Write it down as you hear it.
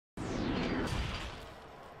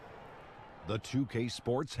the 2K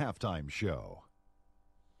Sports Halftime Show.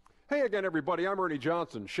 Hey again, everybody. I'm Ernie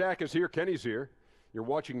Johnson. Shaq is here. Kenny's here. You're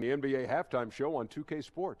watching the NBA Halftime Show on 2K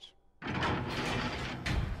Sports.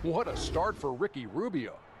 What a start for Ricky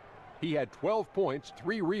Rubio. He had 12 points,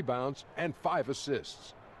 3 rebounds, and 5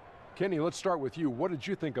 assists. Kenny, let's start with you. What did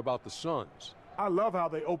you think about the Suns? I love how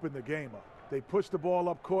they opened the game up. They pushed the ball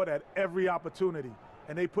up court at every opportunity,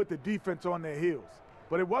 and they put the defense on their heels.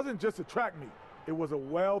 But it wasn't just a track meet. It was a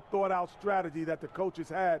well-thought-out strategy that the coaches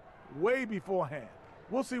had way beforehand.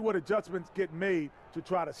 We'll see what adjustments get made to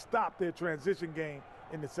try to stop their transition game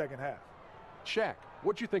in the second half. Shaq,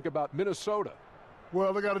 what'd you think about Minnesota?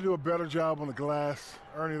 Well, they got to do a better job on the glass.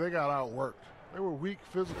 Ernie, they got outworked. They were weak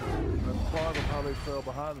physically. That's part of how they fell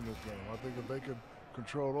behind in this game. I think if they could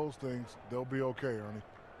control those things, they'll be okay, Ernie.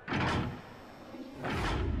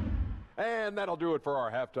 And that'll do it for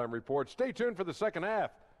our halftime report. Stay tuned for the second half.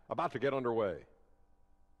 About to get underway.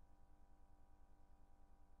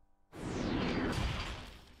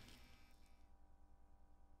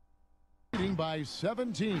 Leading by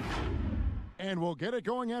 17. And we'll get it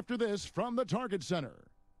going after this from the Target Center.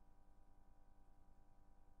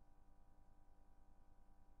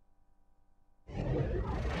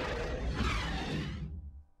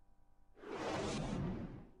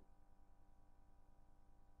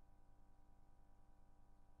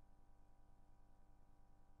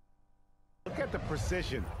 Look at the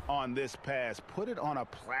precision on this pass. Put it on a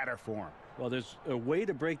platter for him. Well, there's a way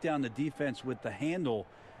to break down the defense with the handle,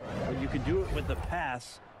 but you can do it with the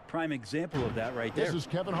pass. Prime example of that right there. This is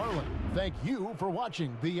Kevin Harlan. Thank you for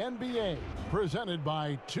watching the NBA, presented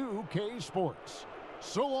by 2K Sports.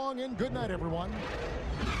 So long and good night, everyone.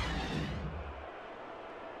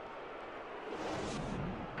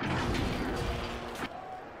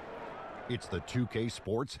 It's the 2K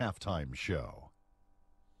Sports Halftime Show.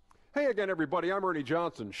 Hey again, everybody. I'm Ernie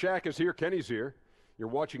Johnson. Shaq is here. Kenny's here. You're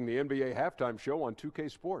watching the NBA Halftime Show on 2K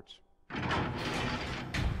Sports.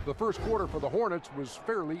 The first quarter for the Hornets was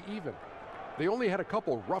fairly even. They only had a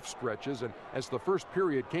couple rough stretches, and as the first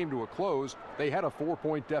period came to a close, they had a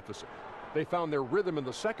 4-point deficit. They found their rhythm in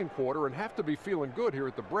the second quarter and have to be feeling good here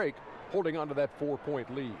at the break, holding on to that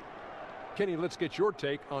 4-point lead. Kenny, let's get your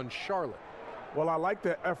take on Charlotte. Well, I like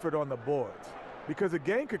their effort on the boards because a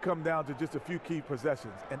game could come down to just a few key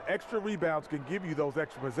possessions, and extra rebounds can give you those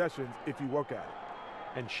extra possessions if you work at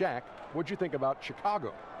it. And Shaq, what'd you think about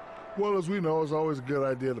Chicago? Well, as we know, it's always a good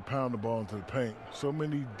idea to pound the ball into the paint. So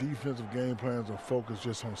many defensive game plans are focused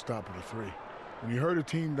just on stopping the three. When you hurt a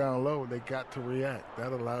team down low, they got to react.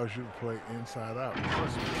 That allows you to play inside out.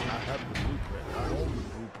 Trust me, I have the blueprint. I own the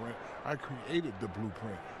blueprint. I created the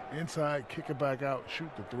blueprint. Inside, kick it back out, shoot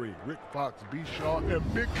the three. Rick Fox, B. Shaw,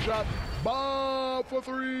 and big shot, Bob for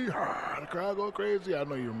three. The crowd go crazy. I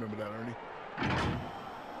know you remember that, Ernie.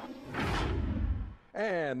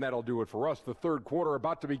 And that'll do it for us. The third quarter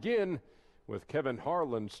about to begin with Kevin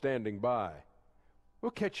Harlan standing by.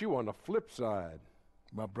 We'll catch you on the flip side.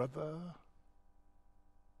 My brother.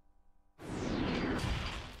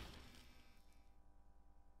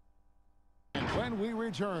 And when we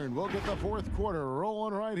return, we'll get the fourth quarter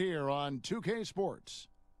rolling right here on 2K Sports.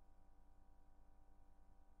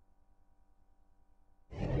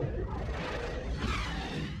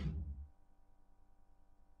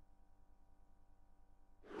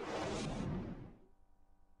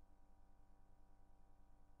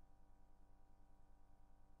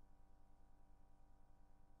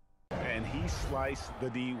 And he sliced the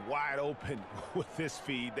D wide open with this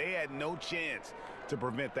feed. They had no chance to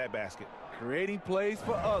prevent that basket. Creating plays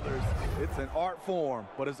for others, it's an art form,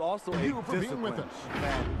 but it's also Thank a you for discipline. being with us.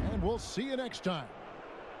 And we'll see you next time.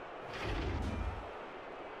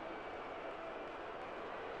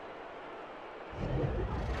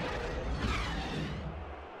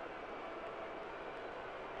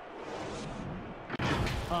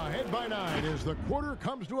 Ahead by 9 as the quarter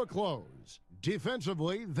comes to a close.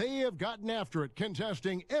 Defensively, they have gotten after it,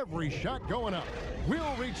 contesting every shot going up.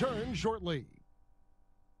 We'll return shortly.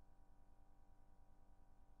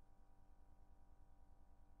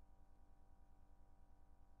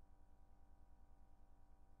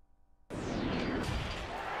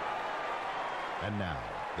 And now,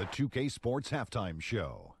 the 2K Sports Halftime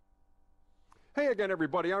Show. Hey again,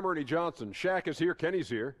 everybody. I'm Ernie Johnson. Shaq is here. Kenny's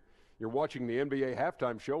here. You're watching the NBA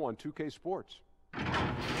Halftime Show on 2K Sports.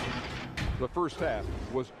 The first half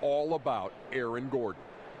was all about Aaron Gordon.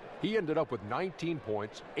 He ended up with 19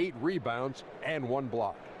 points, 8 rebounds, and 1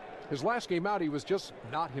 block. His last game out, he was just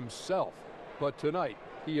not himself. But tonight,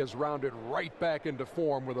 he has rounded right back into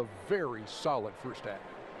form with a very solid first half.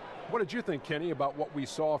 What did you think, Kenny, about what we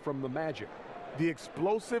saw from the Magic? The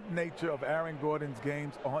explosive nature of Aaron Gordon's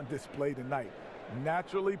games on display tonight.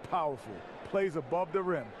 Naturally powerful, plays above the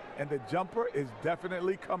rim, and the jumper is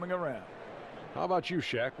definitely coming around. How about you,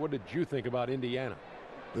 Shaq? What did you think about Indiana?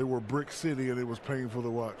 They were brick city, and it was painful to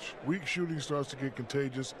watch. Weak shooting starts to get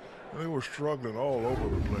contagious, and they were struggling all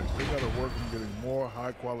over the place. They got to work on getting more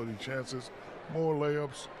high-quality chances, more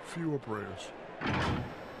layups, fewer prayers.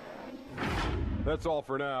 That's all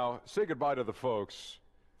for now. Say goodbye to the folks.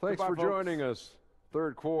 Thanks Goodbye, for folks. joining us.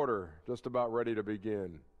 Third quarter, just about ready to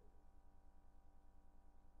begin.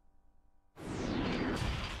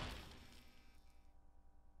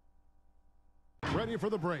 Ready for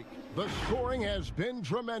the break. The scoring has been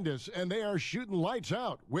tremendous, and they are shooting lights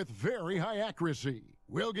out with very high accuracy.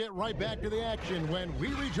 We'll get right back to the action when we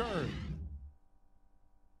return.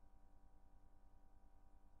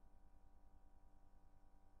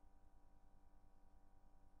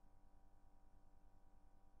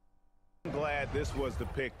 I'm glad this was the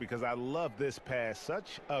pick because I love this pass.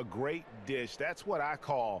 Such a great dish. That's what I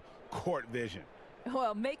call court vision.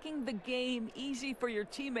 Well, making the game easy for your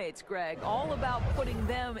teammates, Greg. All about putting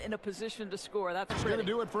them in a position to score. That's going to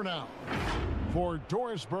do it for now. For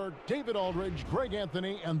Doris Burke, David Aldridge, Greg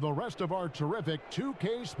Anthony, and the rest of our terrific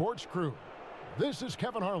 2K Sports crew, this is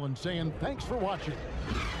Kevin Harlan saying thanks for watching.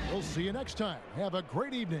 We'll see you next time. Have a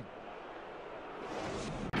great evening.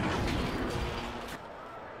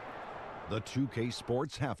 The 2K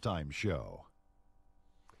Sports Halftime Show.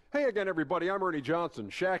 Hey again, everybody. I'm Ernie Johnson.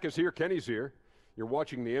 Shaq is here. Kenny's here. You're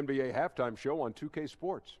watching the NBA Halftime Show on 2K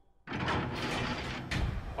Sports.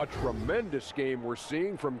 A tremendous game we're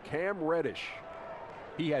seeing from Cam Reddish.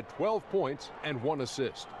 He had 12 points and 1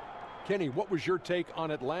 assist. Kenny, what was your take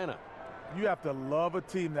on Atlanta? You have to love a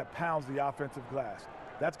team that pounds the offensive glass.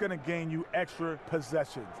 That's going to gain you extra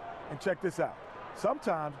possessions. And check this out.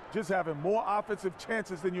 Sometimes just having more offensive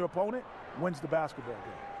chances than your opponent wins the basketball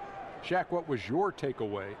game. Shaq, what was your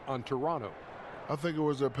takeaway on Toronto? I think it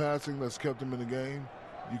was their passing that's kept them in the game.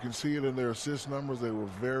 You can see it in their assist numbers. They were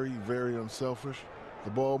very, very unselfish. The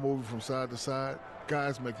ball moving from side to side,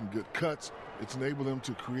 guys making good cuts. It's enabled them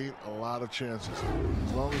to create a lot of chances.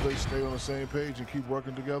 As long as they stay on the same page and keep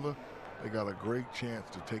working together, they got a great chance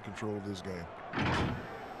to take control of this game.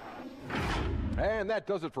 And that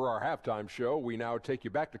does it for our halftime show. We now take you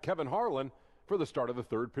back to Kevin Harlan for the start of the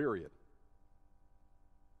third period.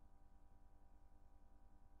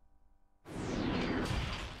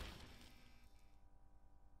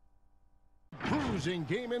 Cruising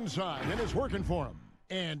game inside, and it's working for him.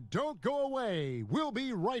 And don't go away. We'll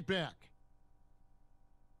be right back.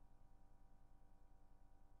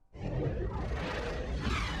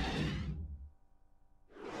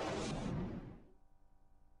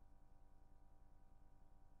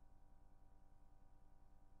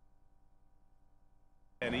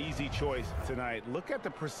 An easy choice tonight. Look at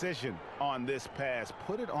the precision on this pass.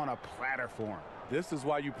 Put it on a platter for him. This is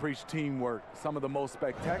why you preach teamwork. Some of the most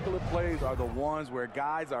spectacular plays are the ones where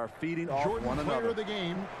guys are feeding off one Jordan, player another. of the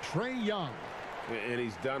game, Trae Young. And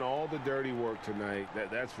he's done all the dirty work tonight,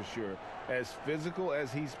 that's for sure. As physical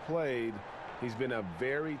as he's played, he's been a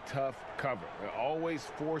very tough cover. Always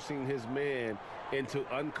forcing his man into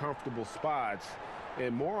uncomfortable spots.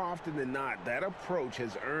 And more often than not, that approach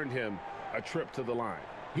has earned him a trip to the line.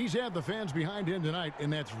 He's had the fans behind him tonight,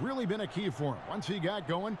 and that's really been a key for him. Once he got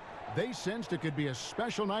going, they sensed it could be a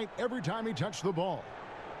special night every time he touched the ball.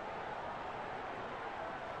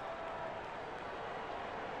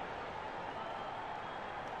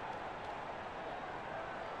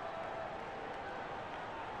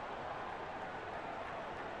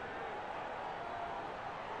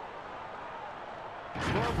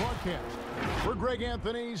 For our broadcast, for Greg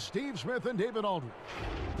Anthony, Steve Smith, and David Aldridge,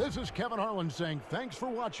 this is Kevin Harlan saying thanks for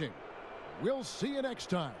watching. We'll see you next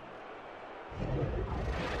time.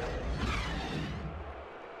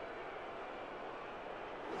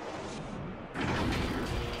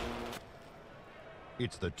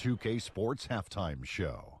 It's the 2K Sports Halftime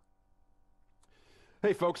Show.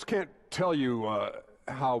 Hey, folks, can't tell you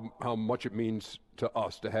how much it means to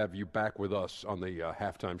us to have you back with us on the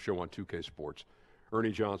halftime show on 2K Sports.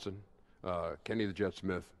 Ernie Johnson, Kenny the Jet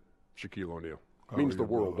Smith, Shaquille O'Neal. Means the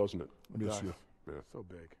world, doesn't it? Miss you. Yeah. So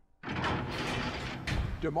big.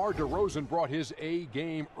 DeMar DeRozan brought his A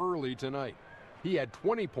game early tonight. He had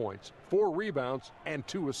 20 points, 4 rebounds, and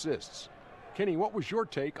 2 assists. Kenny, what was your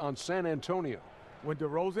take on San Antonio? When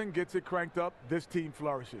DeRozan gets it cranked up, this team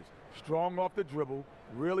flourishes. Strong off the dribble,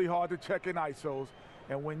 really hard to check in ISOs,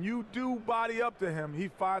 and when you do body up to him, he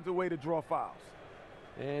finds a way to draw fouls.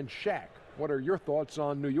 And Shaq, what are your thoughts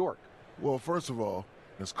on New York? Well, first of all,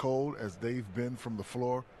 as cold as they've been from the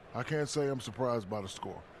floor, I can't say I'm surprised by the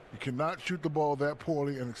score. You cannot shoot the ball that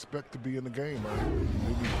poorly and expect to be in the game, man.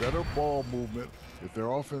 They need better ball movement. If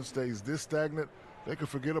their offense stays this stagnant, they can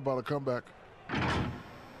forget about a comeback.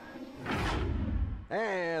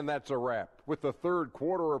 And that's a wrap. With the third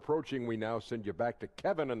quarter approaching, we now send you back to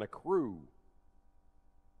Kevin and the crew.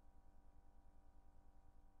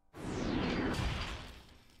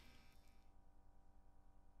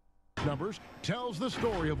 Numbers tells the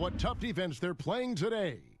story of what tough defense they're playing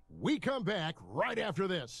today. We come back right after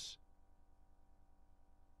this.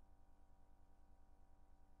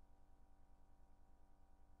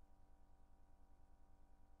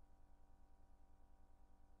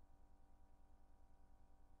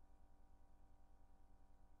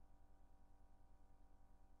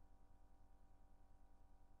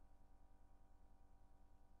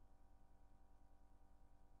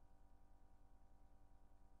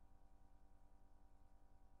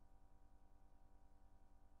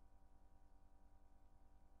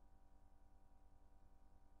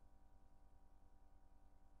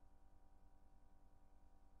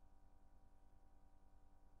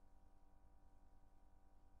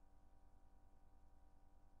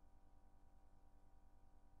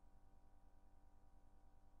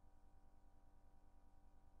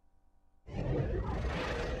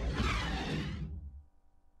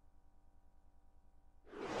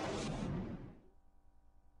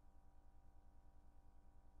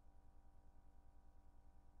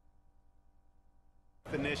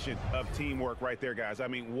 Definition of teamwork right there, guys. I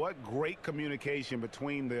mean, what great communication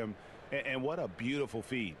between them, and what a beautiful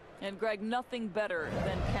feed. And Greg, nothing better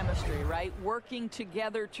than chemistry, right? Working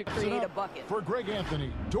together to create a bucket. For Greg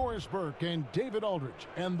Anthony, Doris Burke, and David Aldridge,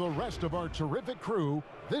 and the rest of our terrific crew,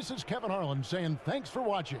 this is Kevin Harlan saying thanks for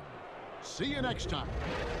watching. See you next time.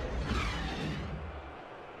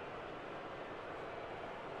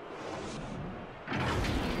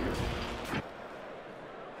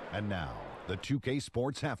 And now, the 2K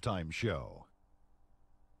Sports Halftime Show.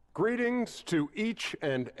 Greetings to each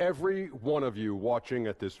and every one of you watching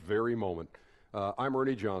at this very moment. I'm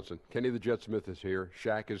Ernie Johnson. Kenny the Jet Smith is here.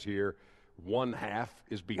 Shaq is here. One half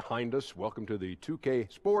is behind us. Welcome to the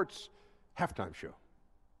 2K Sports Halftime Show.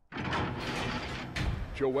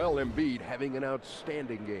 Joel Embiid having an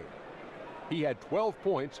outstanding game. He had 12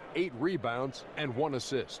 points, 8 rebounds, and 1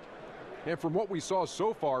 assist. And from what we saw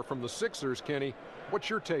so far from the Sixers, Kenny, what's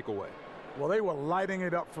your takeaway? Well, they were lighting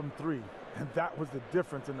it up from three, and that was the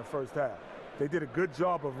difference in the first half. They did a good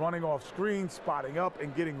job of running off screens, spotting up,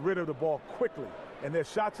 and getting rid of the ball quickly. And their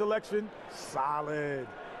shot selection, solid.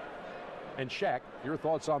 And Shaq, your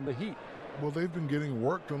thoughts on the Heat? Well, they've been getting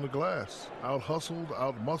worked on the glass. Out-hustled,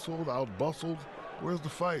 out-muscled, out-bustled. Where's the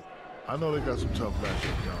fight? I know they got some tough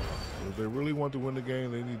matchups down. But if they really want to win the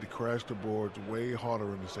game, they need to crash the boards way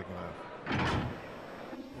harder in the second half.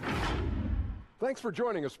 Thanks for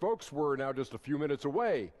joining us, folks. We're now just a few minutes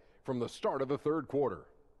away from the start of the third quarter.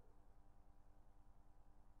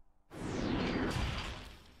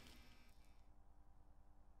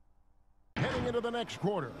 Heading into the next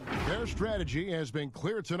quarter, their strategy has been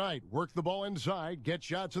clear tonight. Work the ball inside, get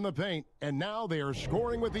shots in the paint, and now they are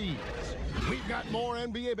scoring with ease. We've got more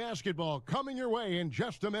NBA basketball coming your way in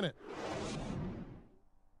just a minute.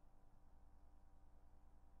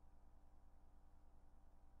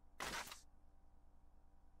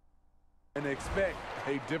 And expect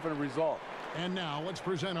a different result. And now let's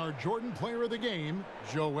present our Jordan Player of the Game,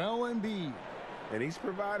 Joel Embiid. And he's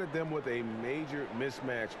provided them with a major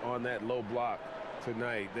mismatch on that low block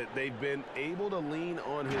tonight, that they've been able to lean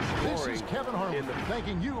on his scoring. This is Kevin Harlan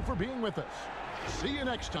thanking you for being with us. See you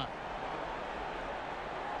next time.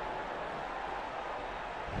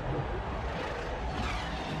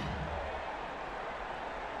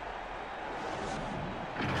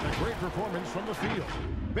 A great performance from the field.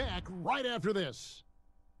 Back right after this.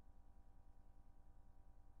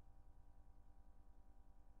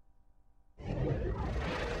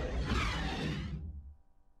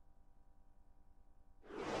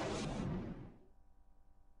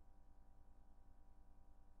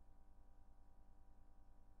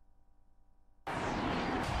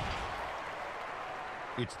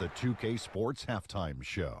 It's the 2K Sports Halftime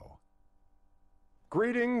Show.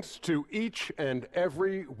 Greetings to each and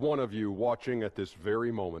every one of you watching at this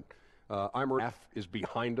very moment. I'm Half is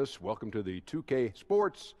behind us. Welcome to the 2K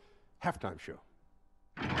Sports Halftime Show.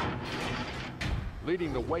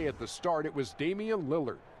 Leading the way at the start, it was Damian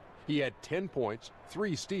Lillard. He had 10 points,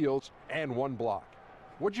 3 steals, and 1 block.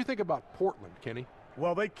 What'd you think about Portland, Kenny?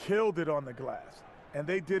 Well, they killed it on the glass, and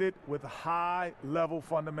they did it with high-level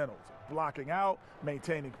fundamentals, blocking out,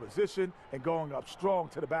 maintaining position, and going up strong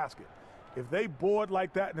to the basket. If they board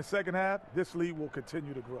like that in the second half, this lead will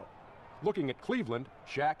continue to grow. Looking at Cleveland,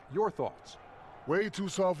 Shaq, your thoughts? Way too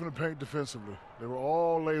soft in the paint defensively. They were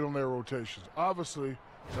all late on their rotations. Obviously,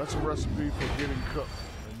 that's a recipe for getting cooked.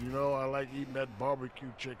 And you know I like eating that barbecue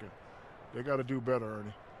chicken. They got to do better,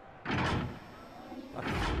 Ernie.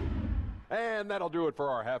 And that'll do it for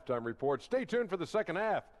our halftime report. Stay tuned for the second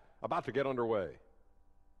half. About to get underway.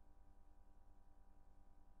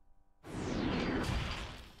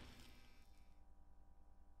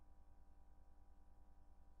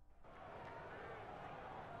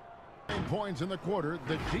 Points in the quarter.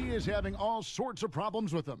 The D is having all sorts of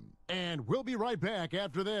problems with them. And we'll be right back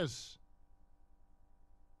after this.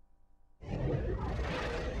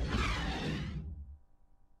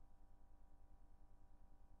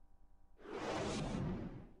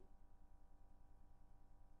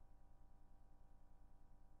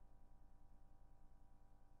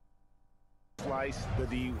 Slice the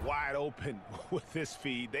D wide open with this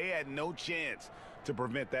feed. They had no chance to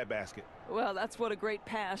prevent that basket. Well, that's what a great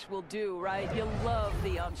pass will do, right? You'll love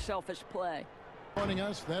the unselfish play. Joining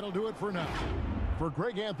us, that'll do it for now. For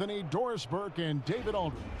Greg Anthony, Doris Burke, and David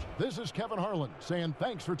Aldridge, this is Kevin Harlan saying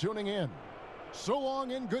thanks for tuning in. So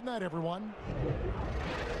long and good night, everyone.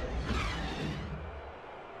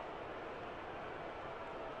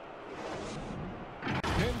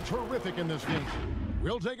 Been terrific in this game.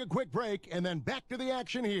 We'll take a quick break and then back to the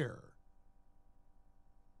action here.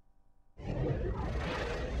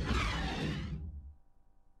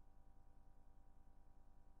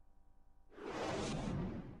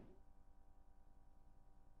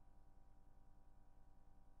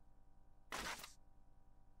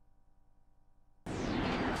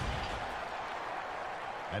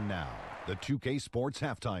 And now, the 2K Sports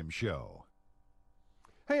Halftime Show.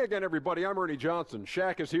 Hey again, everybody. I'm Ernie Johnson.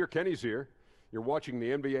 Shaq is here. Kenny's here. You're watching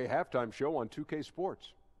the NBA Halftime Show on 2K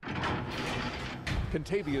Sports.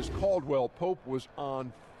 Kentavious Caldwell-Pope was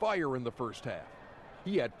on fire in the first half.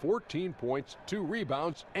 He had 14 points, 2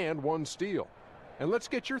 rebounds, and 1 steal. And let's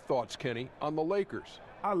get your thoughts, Kenny, on the Lakers.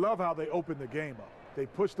 I love how they opened the game up. They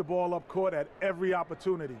pushed the ball up court at every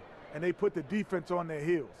opportunity, and they put the defense on their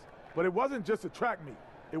heels. But it wasn't just a track meet.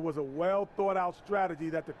 It was a well-thought-out strategy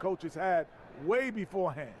that the coaches had way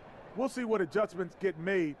beforehand. We'll see what adjustments get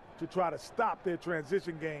made to try to stop their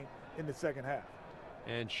transition game in the second half.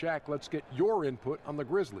 And Shaq, let's get your input on the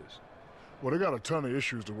Grizzlies. Well, they got a ton of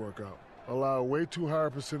issues to work out. Allow way too high a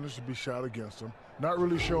percentage to be shot against them. Not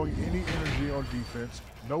really showing any energy on defense.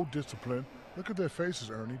 No discipline. Look at their faces,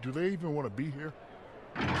 Ernie. Do they even want to be here?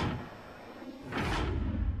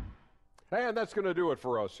 And that's going to do it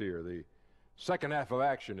for us here. The second half of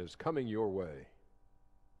action is coming your way.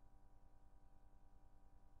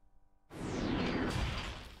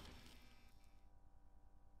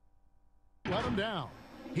 Let him down.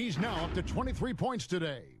 He's now up to 23 points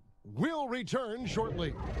today. We'll return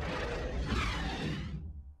shortly.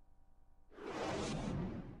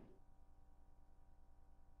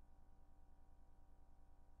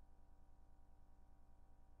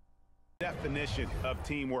 Definition of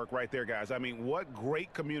teamwork right there, guys. I mean, what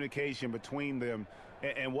great communication between them,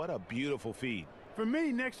 and what a beautiful feed. For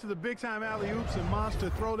me, next to the big-time alley-oops and monster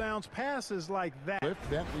throwdowns, passes like that. Lift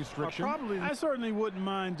that restriction. I certainly wouldn't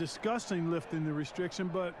mind discussing lifting the restriction,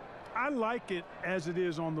 but I like it as it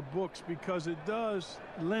is on the books because it does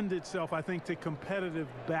lend itself, I think, to competitive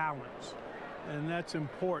balance. And that's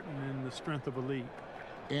important in the strength of a league.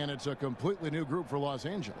 And it's a completely new group for Los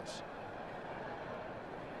Angeles.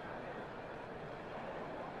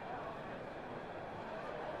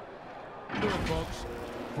 Do it, folks.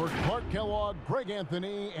 For Clark Kellogg, Greg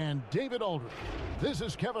Anthony, and David Aldridge, this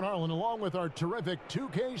is Kevin Harlan along with our terrific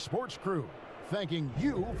 2K Sports crew, thanking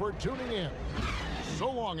you for tuning in. So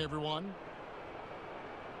long, everyone.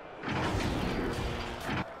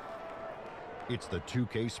 It's the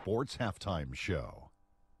 2K Sports Halftime Show.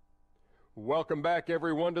 Welcome back,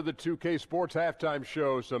 everyone, to the 2K Sports Halftime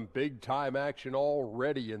Show. Some big-time action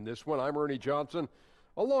already in this one. I'm Ernie Johnson,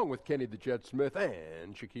 along with Kenny the Jet Smith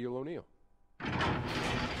and Shaquille O'Neal.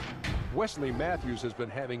 Wesley Matthews has been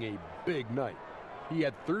having a big night. He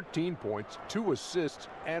had 13 points, 2 assists,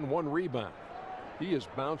 and 1 rebound. He has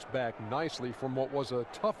bounced back nicely from what was a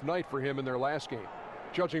tough night for him in their last game.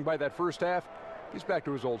 Judging by that first half, he's back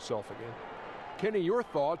to his old self again. Kenny, your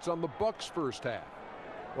thoughts on the Bucks' first half?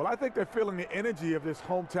 Well, I think they're feeling the energy of this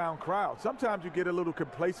hometown crowd. Sometimes you get a little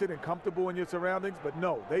complacent and comfortable in your surroundings, but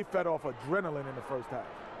no, they fed off adrenaline in the first half.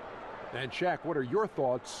 And Shaq, what are your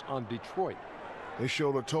thoughts on Detroit? They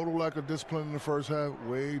showed a total lack of discipline in the first half.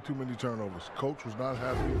 Way too many turnovers. Coach was not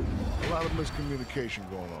happy. A lot of miscommunication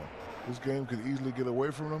going on. This game could easily get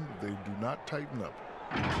away from them if they do not tighten up.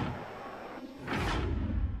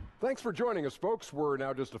 Thanks for joining us, folks. We're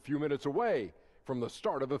now just a few minutes away from the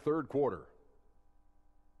start of the third quarter.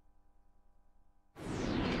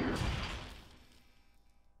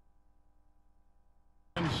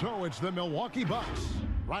 And so it's the Milwaukee Bucks,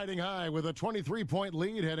 riding high with a 23-point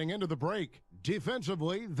lead heading into the break.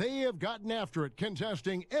 Defensively, they have gotten after it,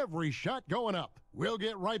 contesting every shot going up. We'll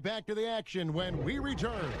get right back to the action when we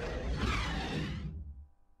return.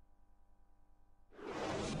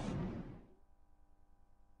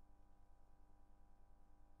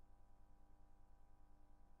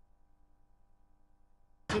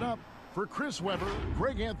 It up for Chris Webber,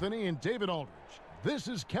 Greg Anthony, and David Aldridge. This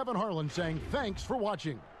is Kevin Harlan saying thanks for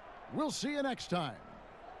watching. We'll see you next time.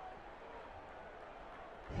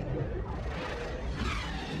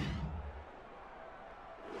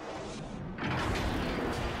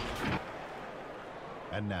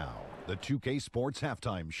 And now, the 2K Sports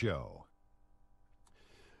Halftime Show.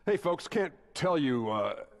 Hey, folks, can't tell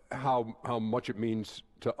you how much it means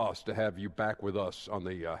to us to have you back with us on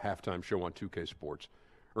the halftime show on 2K Sports.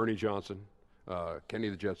 Ernie Johnson, Kenny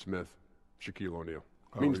the Jet Smith, Shaquille O'Neal.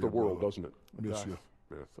 Means the world, doesn't it? Yes, you.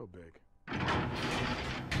 Yeah. So big.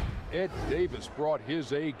 Ed Davis brought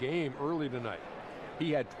his A game early tonight.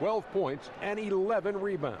 He had 12 points and 11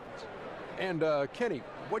 rebounds. And, Kenny,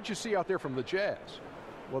 what'd you see out there from the Jazz?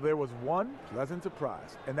 Well, there was one pleasant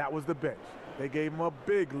surprise, and that was the bench. They gave him a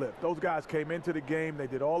big lift. Those guys came into the game, they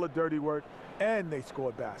did all the dirty work, and they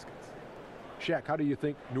scored baskets. Shaq, how do you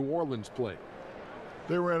think New Orleans played?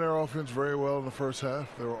 They ran their offense very well in the first half.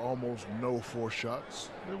 There were almost no forced shots.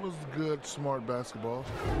 It was good, smart basketball.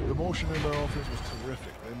 The motion in their offense was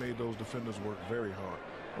terrific. They made those defenders work very hard.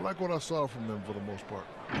 I like what I saw from them for the most part.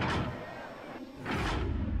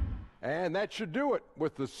 And that should do it.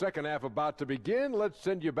 With the second half about to begin, let's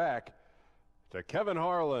send you back to Kevin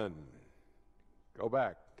Harlan. Go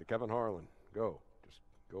back to Kevin Harlan. Go. Just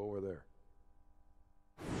go over there.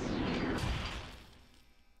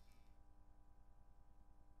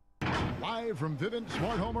 Live from Vivint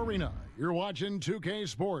Smart Home Arena, you're watching 2K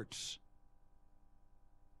Sports.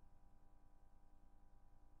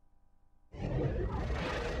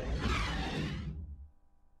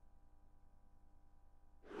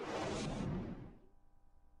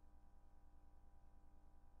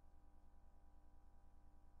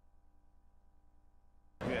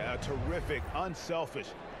 Yeah, a terrific, unselfish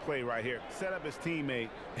play right here. Set up his teammate,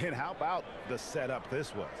 and how about the setup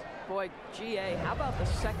this was? Boy, GA, how about the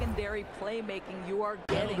secondary playmaking you are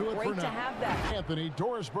getting? Great to have that. Anthony,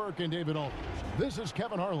 Doris Burke, and David Aldridge. This is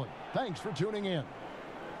Kevin Harlan. Thanks for tuning in.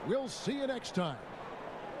 We'll see you next time.